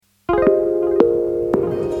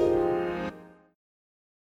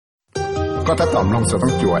ก็ถ้าตอมลงจะต้อ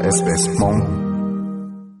งจั่ว SBS มง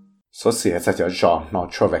số sẽจะจอnó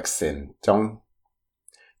cho vaccine trong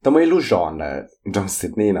tôi mới lúc jòn là trong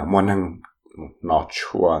Sydney là món ăn nó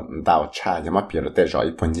chua đào cha nhưng mà biểu để rồi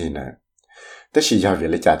ít gì nữa thế chỉ giờ về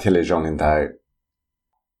lấy trả tiền lấy rong hiện tại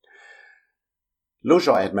lúc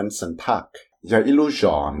jòn Edmondson Park giờ ít lúc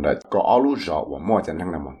jòn là có lúc jòn và mua cho nên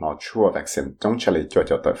là một nó chua vaccine trong chơi lấy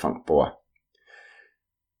cho tới phòng bùa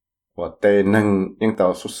và tên nên những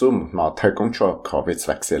tàu số số nó thay công cho COVID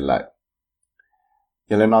vaccine lại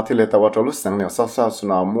giờ lên nó thì lấy tàu cho lúc sáng nào sau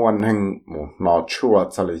nó mua nên một nó chua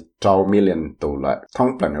cho lấy $1 million lại thông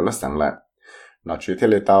bằng lúc sáng lại nó chỉ thì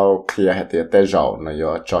lấy tàu clear hết tiệt tế rồi nó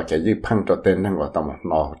giờ cho cái gì phăng cho tên nên gọi tàu một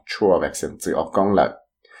nó chua vaccine chỉ ở con lại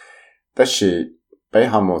แต่是被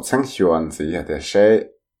他们称喜欢是也得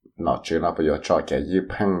是那只那不要找个一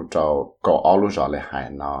碰着搞奥路上来海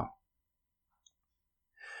呢。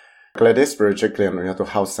Gladys Berejiklian 我要到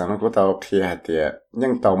後生嗰度企喺啲，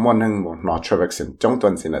因到冇能冇拿出 vaccine， 中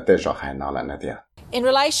段時呢得咗海嗱啦那啲。In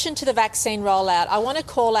relation to the vaccine rollout, I want to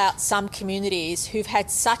call out some communities who've had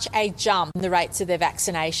such a jump in the rates of their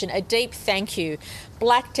vaccination. A deep thank you.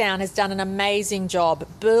 Blacktown has done an amazing job.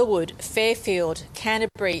 Burwood, Fairfield,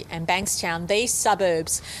 Canterbury and Bankstown, these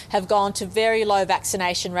suburbs have gone to very low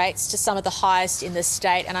vaccination rates to some of the highest in the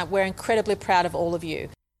state, and we're incredibly proud of all of you.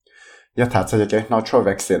 要他这个拿出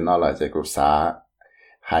vaccine 了，这个啥，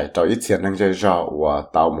还到以前那个绕我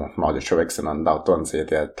到冇拿出 vaccine 到段子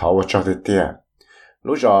的，头我找的点。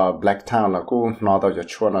lúc giờ Blacktown là cũng nói到cho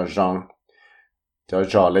chua nó rằng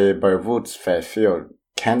cho lấy Burwood, Fairfield,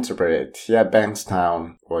 Canterbury, Tia Bankstown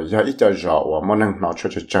và giờ ít cho và muốn năng nói cho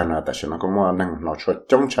chân là tại sao nó cũng muốn năng nói cho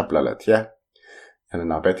trong chấp là Tia nên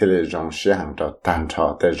nó bé thì là rằng sẽ hàng cho tan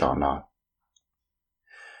cho tới rồi nó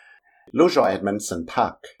lúc giờ Edmondson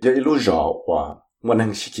Park giờ lúc giờ và muốn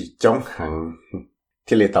năng sẽ chỉ trong hàng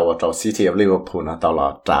thì là tàu cho City of Liverpool nó tàu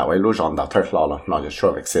là trả với lúc giờ tàu thôi là nó cho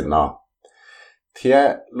chua vaccine nó thì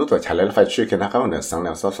lúc tuổi trẻ lên phải chịu cái nào không được sáng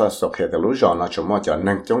nào sau sau khi từ lúc giờ nó chúng mua cho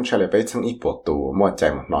nên chúng chơi lại bây giờ ít bộ tủ mua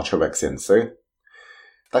chạy một nó cho vaccine xứ,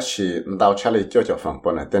 ta chỉ đào chơi lại cho phòng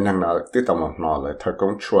bọn này tên năng nó tự động một nó lại thôi công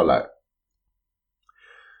chua lại,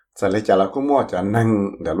 giờ lại trả lại cũng mua cho nên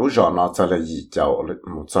để lúc giờ nó giờ lại gì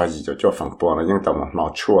một giờ gì cho phòng bọn này nhưng tao một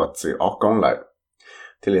nó chua chỉ ở công lại,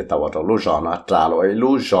 thì là tao vào lúc giờ nó trả lại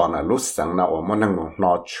lúc giờ là lúc sáng nào mà năng một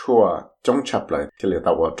nó chua trong chấp lại thì là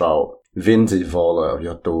tao vào Vindy Voller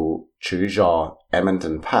要到除咗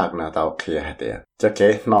Edmonton Park 那到企喺啲，即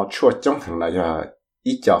係攞出中行啦，要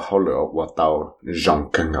一腳好了，我到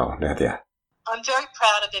讓更好那啲。I'm very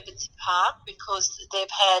proud of Edmonton Park because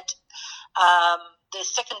they've had their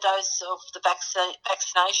second dose of the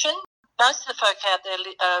vaccination. Most of the folk out there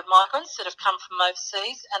are migrants that have come from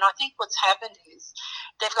overseas, and I think what's happened is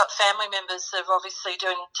they've got family members that are obviously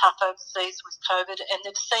doing tough overseas with COVID, and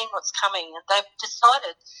they've seen what's coming, and they've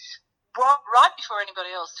decided right before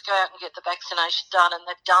anybody else to go out and get the vaccination done, and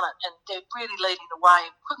they've done it, and they're really leading the way.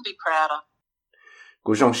 Couldn't be prouder.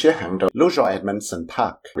 Cú trong xe hàng đầu lúc rồi Edmondson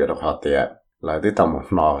Park biết được họ tiệt là đi tàu một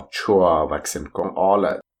nọ chua vaccine con ó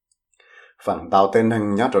lại phần đầu tiên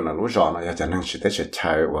năng nhớ rồi là lúc rồi nó giờ năng chỉ để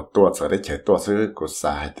chạy và tua giờ để chạy tua chứ của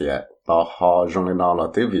xã tiệt đó họ dùng lên nó là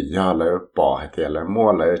tới vì giờ lại bỏ tiệt lại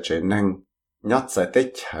mua lại chạy năng nhớ sẽ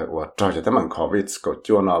tới chạy và cho tới mình COVID của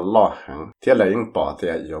chua nó lo hàng thế là những bỏ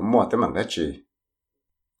tiệt giờ mua tới mình đã chỉ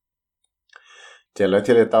thế là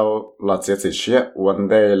thế là tao là chỉ xe vấn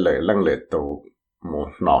đề lợi lăng lợi tụ một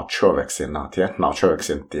nọ chua vaccine nào thế nọ chua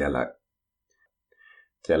vaccine tiệt lại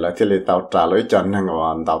thế là thế là tao trả lời cho nên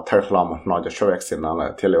là tao thấy là một nọ chua vaccine nào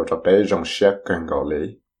là thế là cho bé dùng xe cần gọi lý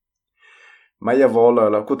mấy giờ vô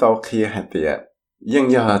là cũng tao khi hết tiệt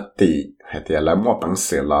nhưng giờ tỷ hết tiệt là mua bằng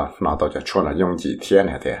sữa là nọ tao cho chua là dùng gì thiên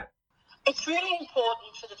hết tiệt. It's really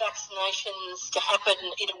important for the vaccinations to happen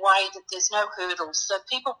in a way that there's no hurdles. So if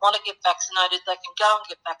people want to get vaccinated, they can go and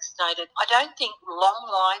get vaccinated. I don't think long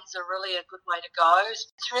lines are really a good way to go.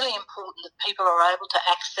 It's really important that people are able to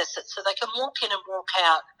access it so they can walk in and walk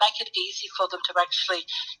out, make it easy for them to actually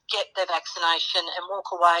get their vaccination and walk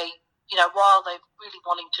away, you know, while they're really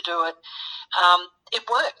wanting to do it. It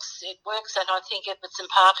works, and I think Edmondson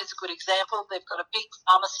Park is a good example. They've got a big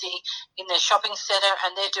pharmacy in their shopping centre,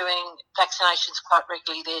 and they're doing vaccinations quite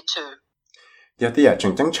regularly there too. Giờ thì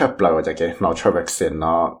chính chính chấp lại cái nó cho vaccine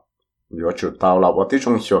nó, nếu chủ tàu là tôi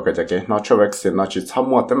trung hiểu cái nó cho vaccine nó chỉ sau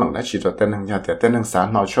mua tới mình đã chỉ cho tên hàng nhà thì tên hàng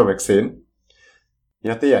sáng nó cho vaccine.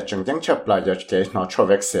 Giờ thì chính chính chấp lại cái nó cho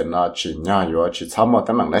vaccine nó chỉ nhà nếu chỉ sau mua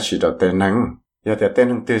tới mình đã chỉ cho tên hàng giờ thì tên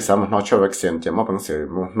hàng từ sáng nó cho vaccine chỉ mua bằng sự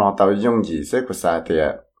nó tàu dùng gì sẽ của sao thì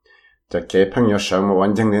cho cái朋友说我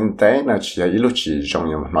完整年代那只要一路去中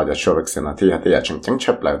用那就说 vaccine 那ที่ที่จะจัง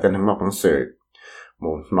ชับแล้วแต่ทั้งหมดผมสื่อห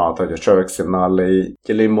มู่นอตัวจะช่วย vaccine 那เลยจ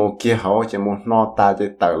ะเลยหมู่กี่เขาจะหมู่นอตาจะ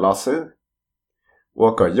ต่อ老师我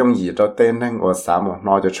个用意到对能我啥么那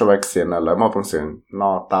就ช่วย vaccine 那了么ผมสื่อน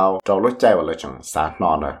อ到找路ใจว่าเลยจังสาน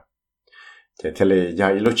อนะจะที่เลยยา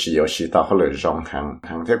一路去有时到后来中行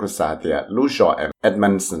ที่กูสาเดีย路上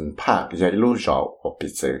Edmondson Park ยา一路上我比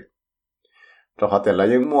这เราเขาแต่ละ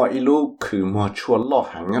ยังมัวอีลูกคือมัวชัวล่อ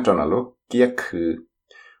หังยังจนลูกเกี้ยคือ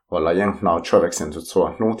ว่าเรายังนอชัววัคซีนชัว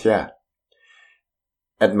นู่นเทีย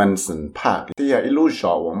Edmondson Park ที่อีลูกจ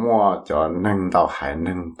อว่ามัวจะนึ่งดาวหาย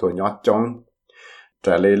นึ่งตัวยอดจงแ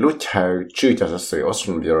ต่เลยลูกชายชื่อจะสื่อ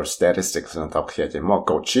Australian Bureau of Statistics นั่นตัวเขียนจะมัวเ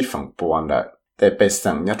กาชีฝั่งปวนได้แต่ไป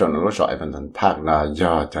สั่งยังจนลูกจอ Edmondson Park น่ะย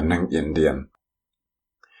อจะนึ่งอินเดียน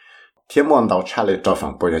เที่ยมัวดาวชาลีจอฝั่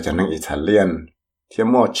งปวนจะนึ่งอิตาเลียนที่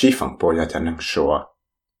มัวชีฝั่งปวยจะนั่งชัว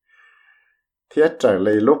ที่จะเล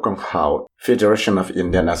ยลูกของเขา Federation of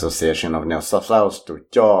Indian Association of New South Wales ตัว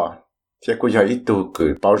จ่อที่กูอยากอีตัวคื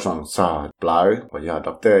อ包容ซาเปล่า我要ด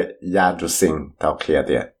ร.ยาดุสิงเท่าเคลียร์เ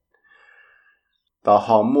ดียต่อห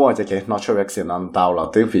อมัวจะเก็บนอช่วยวัคซีนนั้นดาวเรา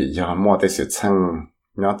ตัววิยามัวได้สุดชั้น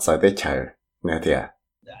ยอดใจได้เฉยเนี่ยเดีย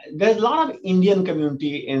There's a lot of Indian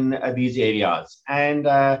community in these areas, and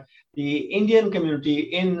the Indian community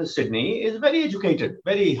in Sydney is very educated,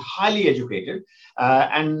 very highly educated,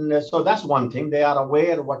 and so that's one thing. They are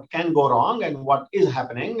aware what can go wrong and what is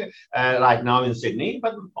happening right now in Sydney.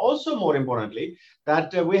 But also, more importantly, that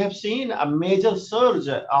we have seen a major surge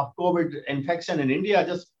of COVID infection in India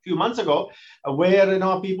just a few months ago, where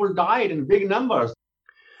people died in big numbers.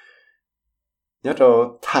 nhớ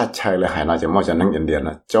đâu tha chạy là hải nào chỉ mua cho năng India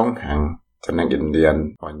là trong hàng cho năng India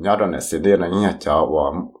và nhớ đâu là Sydney là nhà cho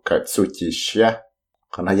và cái số chỉ xe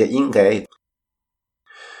còn là những cái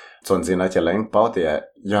总之呢就能保的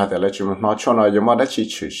要的了就拿出来有没得去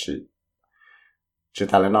取是只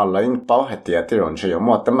他能能保还的的人是有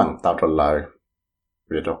没得门到这来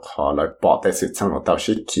为了好来保的是生活到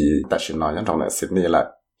是几但是呢像从来Sydney了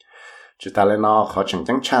只他能好成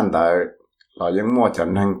真看的เรายังมัวจะ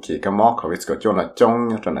นั่งกี่ก็มอเขาวิสก็จงละจง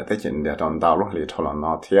จนได้ยินเดียวตอนดาวลุกลีทอลน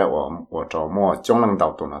อเทียว่าจอมัวจงนั่งดา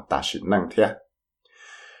วตัวน่ะตาชินั่งเทีย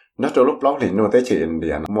นักตัวลูกเล่าหลีนูได้จีอินเดี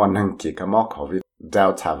ยมัวนั่งกี่ก็มอเขาวิสเดล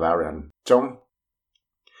ต้าแวริแอนต์จง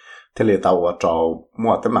ที่ลีตาวว่าจอมั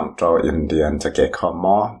วตั้งมังจออินเดียจะเกี่ยข้อม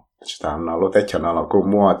อชิตามเราลูกได้เชิญเรากู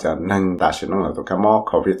มัวจะนั่งตาชินั่งเราตัวก็มอเ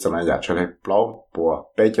ขาวิสจะมาอยากช่วยเปล่าปัว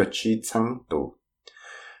ไปจะชี้ชั้งตัว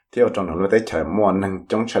ที่เราจนเราได้เฉยมัวนั่ง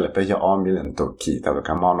จงเฉลยไปจะอ้อมมีเรื่องตัวขี่ตัว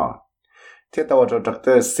กับมอนที่ตัวด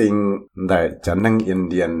ร.ซิงได้จะนั่งอิน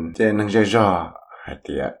เดียนจะนั่งเจาะหัดเ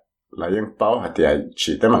ดียแล้วยังเป้าหัดเดีย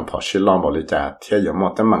ฉีดแต่มังพอชิลองบริจาที่อยู่มัว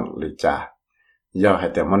แต่มังบริจาย่อหั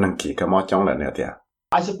ดเดียมันนั่งขี่กับมอจงเลยเนี่ยเดีย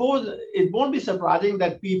I suppose it won't be surprising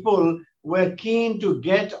that people were keen to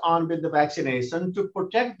get on with the vaccination to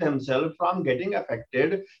protect themselves from getting affected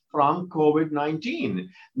from COVID-19,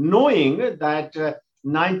 knowing that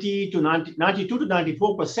 92 to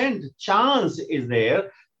 94% chance is there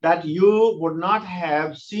that you would not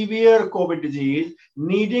have severe COVID disease,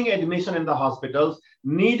 needing admission in the hospitals,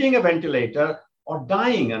 needing a ventilator, or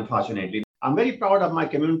dying, unfortunately. I'm very proud of my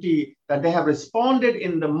community that they have responded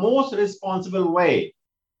in the most responsible way.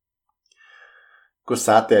 กูส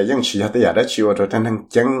าแต่ยังชี้ให้ได้ชีวะตัวทั้ง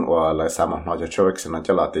จังว่าเลยสามารถเราจะช่วยวัคซีนจ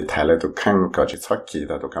ะหลอดติดไทยเลยทุกครั้งก็จะชักกี่แ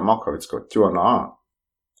ต่ทุกครั้งมอกเขาจะกดจั่วเนาะ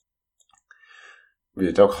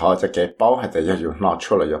vì cho họจะเก็บเป้าให้แต่ยังอยู่นอก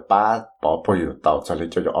ชั่วเลยป้าปอปอยู่ต่อจะเลย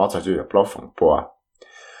จะอยู่อ้อจะอยู่ปล้อฝังปัว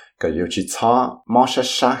ก็อยู่ที่ช้อมอ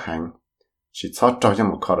ชะหังที่ช้อจอยยัง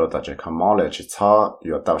ไม่เข้า到这个มอเลยที่ช้ออ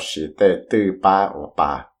ยู่到时ได้ตื้อป้าว่าป้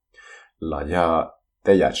าแล้ว要ไ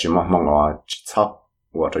ด้อยากชิมมองว่าที่ช้อ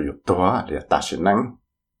ว่าจะอยู่ตัวเดี๋ยวตาชินัง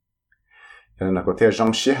ยังนักเที่ยวจง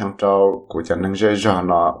ชี้หังเจ้ากูจะนั่งเจอเ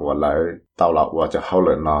นาะว่าเลย到了ว่าจะเข้าเล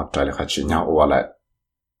ยเนาะใจเลยเขาชี้เงาว่าเลย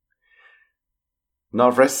นอ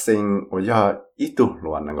ร์เรสซิงว่าอย่าอีตัว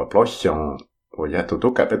ล้วนนั่งก็ปล่อยชงว่าอย่าตั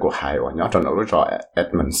วกับไปกูหายว่าย้อนจนเรารู้จักเอ็ด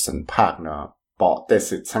มันสันพาร์กเนาะปอแต่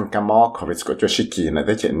สุดสังกัมมอคอวิสก็จะชิกีนะไ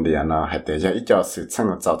ด้เจนเดียนะให้แต่อย่าอีจอสุดสัง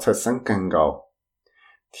ก็จะเชื่อสังกังเกา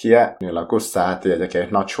เทียนี่เรากูสาเดียจะแก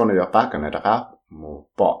นอชวนเราปากกันนะครับมู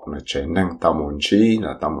ปอนะเจนังตามุนชีน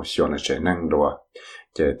ะตามุชวนนะเจนังดัว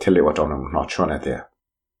จะเทเลว่าจงนอชวนนะเดีย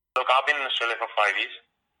Look, I've been in Australia for 5 years.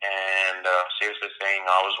 And seriously saying,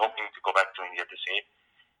 I was hoping to go back to India to see it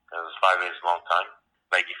because 5 years is a long time.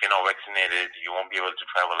 Like, if you're not vaccinated, you won't be able to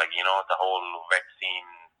travel. Like, the whole vaccine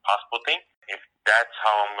passport thing. If that's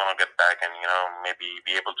how I'm going to get back and, maybe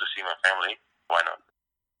be able to see my family, why not?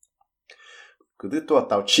 Cứ đứa tua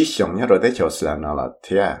tàu chi xong nhá rồi đấy chỗ là nó là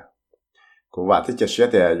thế à. cú vợ thì chỉ xuyên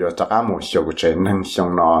thì rồi cho cả một số của trẻ nâng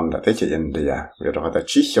xong non là thế chỉ India rồi đó là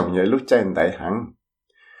chỉ xong như lúc trên đại hàng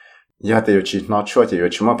giờ thì chỉ nó chua thì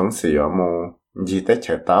chỉ mà bằng sự một gì thế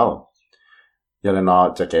chơi tao giờ là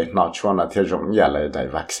nó cho cái nó chua là theo giống như là đại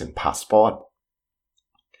vaccine passport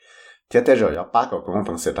thế thế rồi ba cái cũng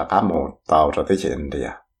bằng sự cả một tao cho thế chỉ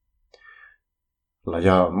India là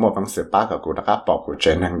giờ một bằng sự ba cái cũng đã bỏ của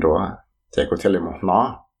trẻ nâng đó chỉ có thể là một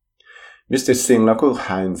nó Mr. Singh là cũng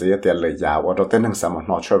hay gì để lấy giá và đó tên năng sản một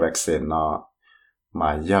nó cho vaccine nó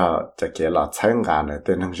mà giờ cho cái là参加的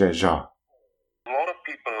tên năng dễ dàng. A lot of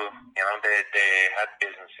people, you know, they had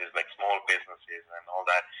businesses like small businesses and all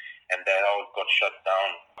that, and they all got shut down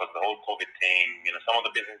because the whole COVID thing. You know, some of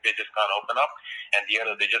the businesses they just can't open up, and the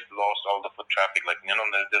other they just lost all the foot traffic. Like you know,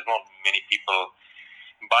 there's not many people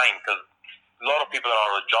buying because a lot of people are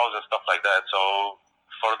out of jobs and stuff like that. So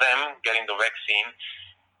for them, getting the vaccine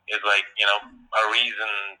is like, you know, a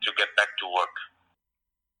reason to get back to work.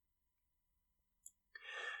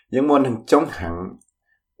 Nhưng muốn hình chống hẳn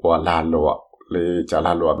của là lụa li cho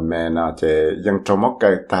là lụa mẹ nó chỉยังtrong mốc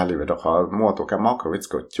cây ta li về đó họ mua tụ cái mốc của vít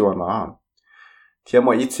của chua nó thì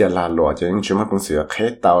mỗi ít giờ là lụa chỉ những chuyện mà cũng sửa khé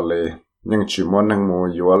tàu li nhưng chỉ muốn nâng mua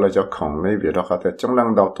yếu là cho khổng li về đó họ thì trong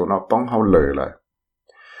lần đầu tụ nó bóng hậu lười lại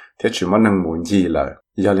thì chỉ muốn nâng mua gì lại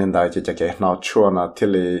giờ lên đây chỉ cho cái nó chua nó thì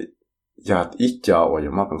li giờ ít giờ và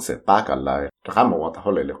yếu mà cũng sửa ba cái lại cho cả một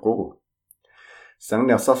hậu lười là cũ sáng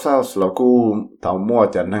nào sao là cô tàu mua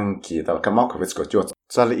cho nâng kỳ tàu cái móc của của chuột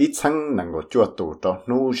cho là ít sáng nâng của chuột tụ cho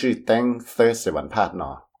nu chỉ tăng 37 phát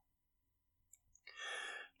nó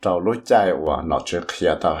tàu lối chạy và nó chưa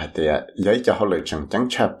kia tàu hay thì giấy cho họ lựa chọn trắng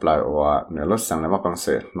chạp lại và nếu lúc sáng là móc bằng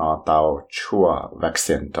sự nó tàu chua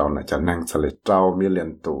vaccine tàu này cho nâng cho lấy tàu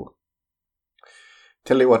million tụ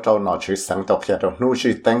thế lý tàu nó chỉ sáng tàu kia tàu nu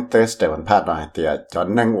chỉ tăng 37 phát nó hay thì cho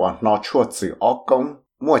nâng và nó chua từ ốc công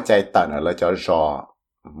mua chạy tận là cho rõ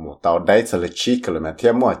một tàu đấy cho là chỉ km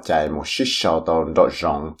theo mua chạy một xí sáu tàu độ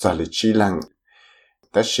rộng cho là chỉ lăng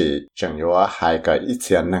แต่是正有还个一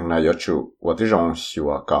千能那要住我的容许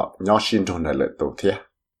我搞鸟心中的了都贴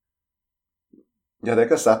有的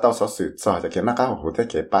个啥到时候是做就给那个胡的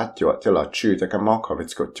给把脚就老去这个猫口的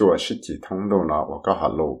这个脚是几通路呢我搞好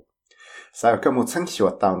路所以个木曾喜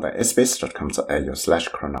欢当的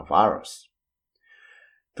sbs.com.au/coronavirus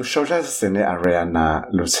Tu shoja sene Ariana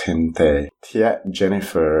Lucente tia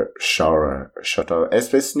Jennifer Shorer shoto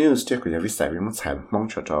SBS News tia kuya visa vi mo tsai mong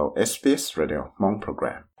shoto SBS Radio mong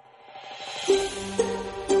program.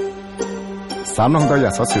 Samnong da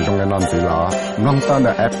ya so sử dụng non zi la nong ta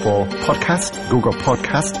na Apple Podcast, Google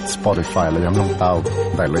Podcast, Spotify la yam nong tao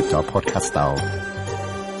dai le cho podcast tao.